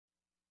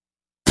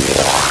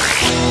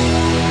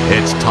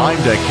It's time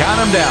to count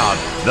them down.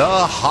 The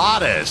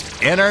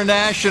hottest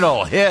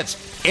international hits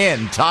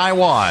in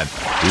Taiwan.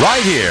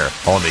 Right here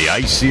on the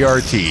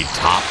ICRT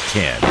Top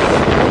 10.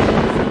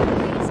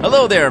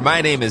 Hello there,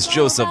 my name is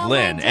Joseph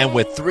Lin, and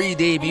with 3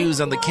 debuts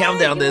on the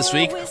countdown this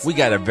week, we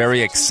got a very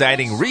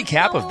exciting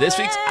recap of this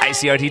week's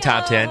ICRT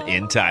Top 10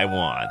 in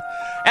Taiwan.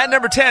 At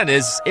number 10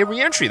 is a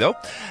re-entry, though,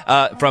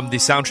 from the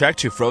soundtrack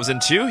to Frozen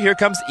 2. Here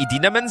comes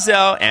Idina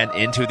Menzel and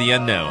Into the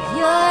Unknown.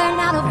 You're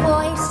not a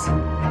voice,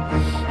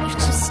 you're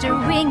just a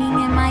ringing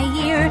in my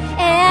ear.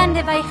 And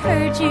if I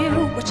heard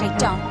you, which I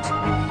don't,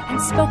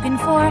 and spoken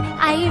for,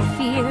 I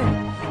fear.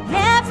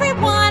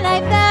 Everyone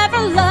I've ever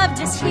loved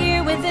is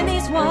here within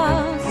these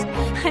walls.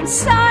 I'm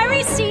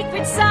sorry,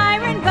 secret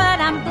siren, but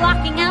I'm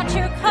blocking out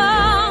your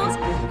calls.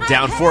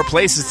 Down 4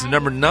 places to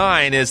number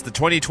 9 is the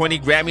 2020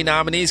 Grammy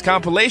nominees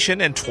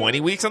compilation, and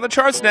 20 weeks on the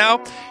charts now.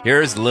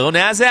 Here's Lil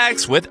Nas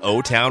X with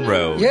Old Town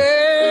Road.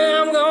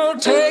 Yeah, I'm gonna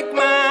take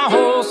my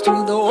horse to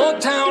the Old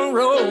Town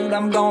Road.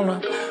 I'm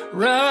gonna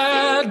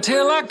ride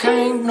till I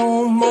can't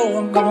no more.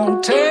 I'm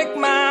gonna take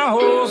my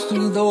horse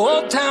to the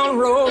Old Town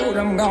Road.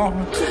 I'm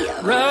gonna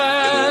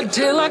ride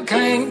till I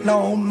can't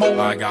no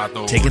more.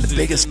 Taking the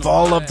biggest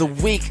fall of the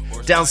week,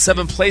 down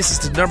 7 places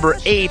to number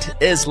 8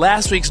 is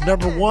last week's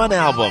number 1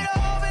 album.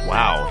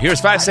 Wow,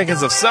 here's 5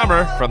 Seconds of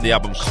Summer from the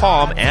album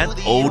Calm and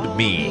Old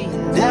Me.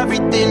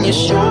 Everything you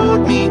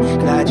showed me,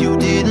 glad you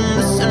didn't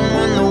listen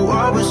when the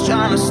world was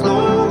trying to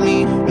slow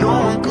me. No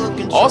one could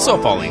control. Also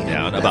falling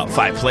down about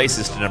 5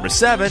 places to number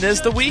 7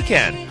 is The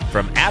Weeknd.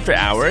 From After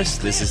Hours,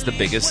 this is the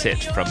biggest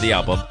hit from the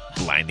album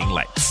Blinding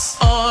Lights.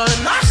 On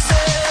myself,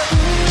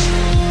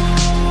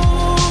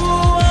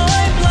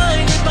 I'm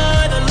blinded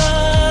by the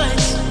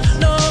lights.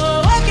 No,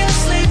 I can't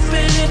sleep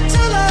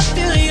until I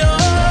feel your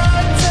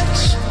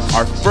touch.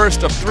 Our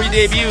first of 3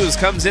 debuts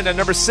comes in at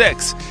number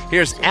 6.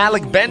 Here's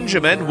Alec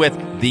Benjamin with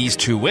These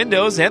Two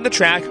Windows and the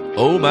track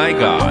Oh My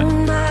God. Oh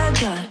my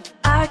God,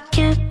 I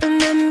can't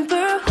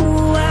remember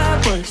who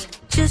I was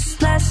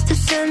just last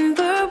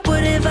December.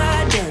 What have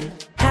I done?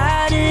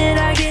 How did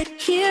I get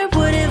here?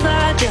 What have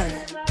I done?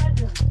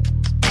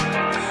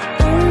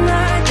 Oh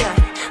my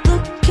God,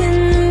 look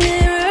in the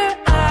mirror,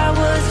 I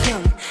was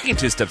young. Taking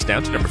 2 steps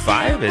down to number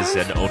 5 is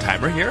an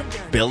old-timer here,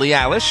 Billie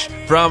Eilish.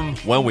 From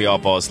When We All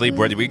Fall Asleep,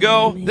 Where Do We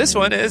Go? This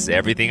one is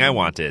Everything I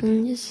Wanted.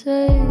 And you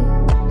say,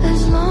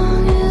 as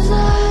long as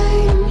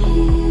I'm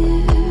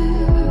here,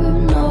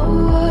 no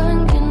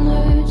one can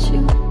hurt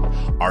you.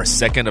 Our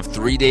second of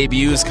 3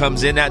 debuts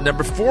comes in at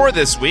number 4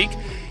 this week.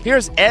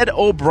 Here's Ed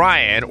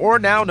O'Brien, or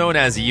now known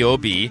as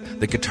EOB,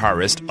 the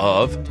guitarist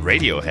of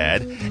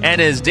Radiohead, and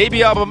his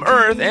debut album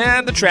Earth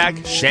and the track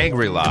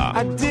Shangri-La.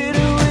 I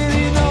didn't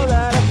really know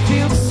that I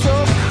feel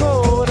so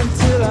cold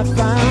until I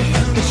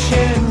found the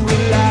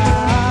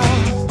Shangri-La.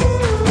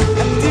 I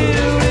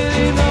didn't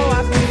really know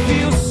I could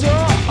feel so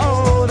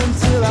old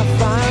until I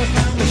found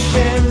the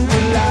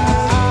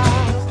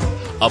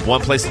Shangri-La. Up 1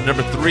 place to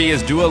number 3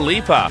 is Dua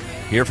Lipa.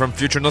 Here from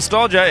Future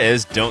Nostalgia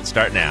is Don't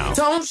Start Now.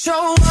 Don't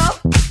show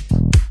up,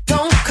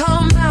 don't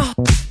come out,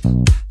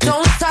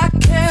 don't start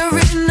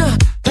caring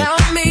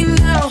about me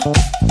now.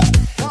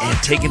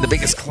 And taking the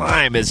biggest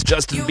climb is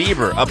Justin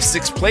Bieber, up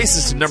 6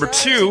 places to number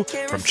 2.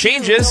 From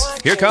Changes,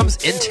 here comes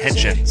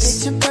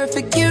Intentions. You're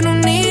perfect, you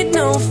don't need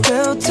no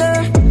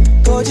filter.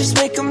 Go just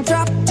make them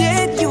drop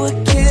dead, you a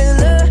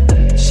killer.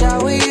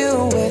 Shower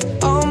you with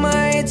all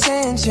my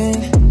attention.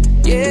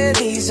 Yeah,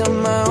 these are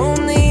my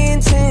only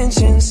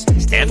intentions.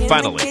 And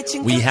finally,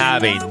 we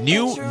have a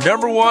new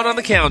number 1 on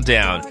the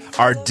countdown.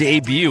 Our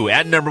debut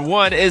at number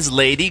 1 is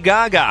Lady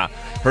Gaga.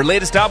 Her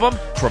latest album,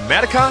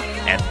 Chromatica,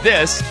 and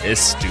this is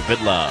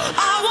Stupid Love.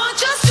 I want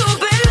your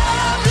stupid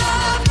love,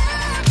 love.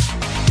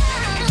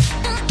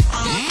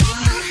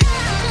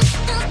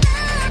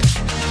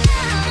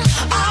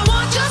 I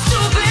want your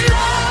stupid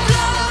love,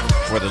 love.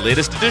 For the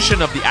latest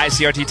edition of the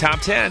ICRT Top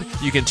 10,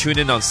 you can tune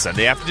in on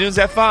Sunday afternoons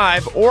at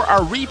 5 or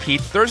our repeat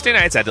Thursday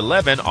nights at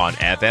 11 on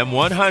FM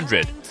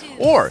 100.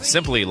 Or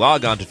simply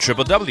log on to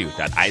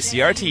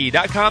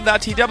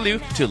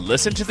www.icrt.com.tw to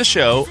listen to the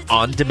show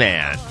on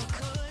demand.